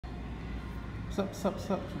Sup?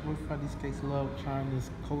 Your boy Friday Skates Love trying this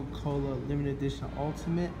Coca Cola limited edition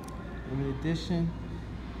ultimate. Limited edition.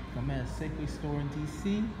 I'm at a Safeway store in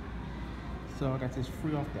DC. So I got this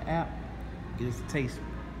free off the app. Get this taste.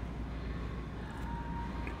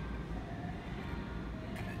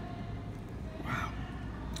 Wow.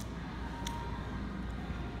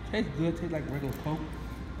 Tastes good, tastes like regular Coke.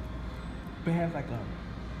 But it has like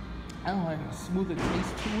a smoother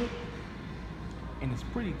taste to it. And it's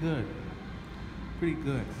pretty good. Pretty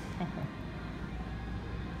good.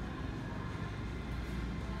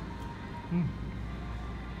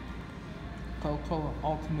 Coca Cola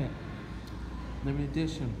Ultimate Limited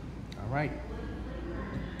Edition. Alright.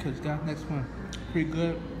 Cause guys, next one. Pretty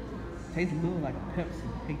good. Tastes a little like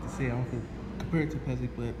Pepsi. Hate to say it, I don't feel compared to Pepsi,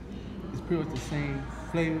 but it's pretty much the same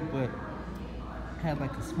flavor, but has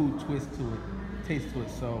like a smooth twist to it, taste to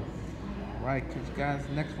it. So, alright, catch you guys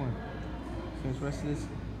next one. Finish the rest of this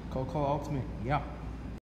Coca Cola Ultimate. Yeah.